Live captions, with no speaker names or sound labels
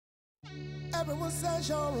Everyone says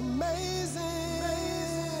you're amazing.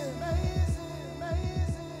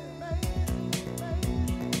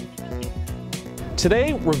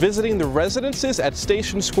 Today, we're visiting the residences at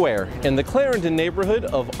Station Square in the Clarendon neighborhood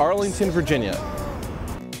of Arlington, Virginia.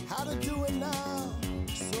 How to do it now,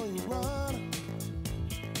 so you run.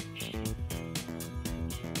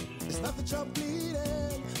 It's not that you're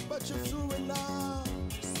bleeding, but you're through it now,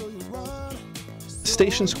 so you run.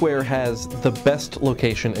 Station Square has the best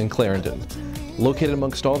location in Clarendon, located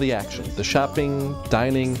amongst all the action, the shopping,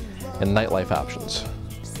 dining, and nightlife options.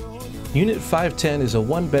 Unit 510 is a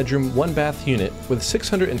one-bedroom, one-bath unit with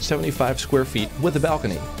 675 square feet with a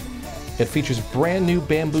balcony. It features brand new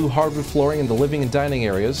bamboo hardwood flooring in the living and dining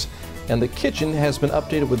areas, and the kitchen has been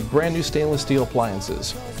updated with brand new stainless steel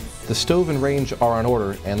appliances. The stove and range are on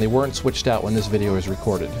order, and they weren't switched out when this video is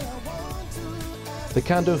recorded. The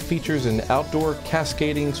condo features an outdoor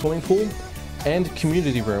cascading swimming pool and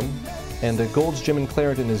community room, and the Gold's Gym in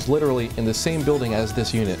Clarendon is literally in the same building as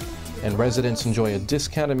this unit, and residents enjoy a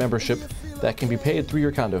discounted membership that can be paid through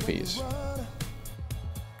your condo fees.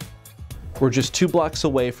 We're just 2 blocks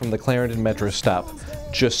away from the Clarendon Metro stop,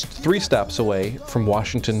 just 3 stops away from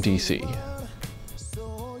Washington, D.C.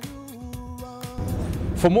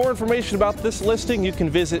 For more information about this listing, you can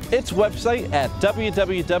visit its website at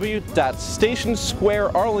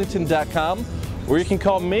www.stationsquarearlington.com, or you can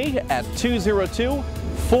call me at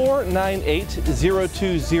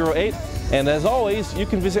 202-498-0208. And as always, you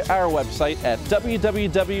can visit our website at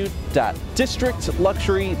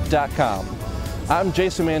www.districtluxury.com. I'm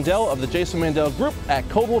Jason Mandel of the Jason Mandel Group at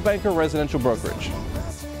Coldwell Banker Residential Brokerage.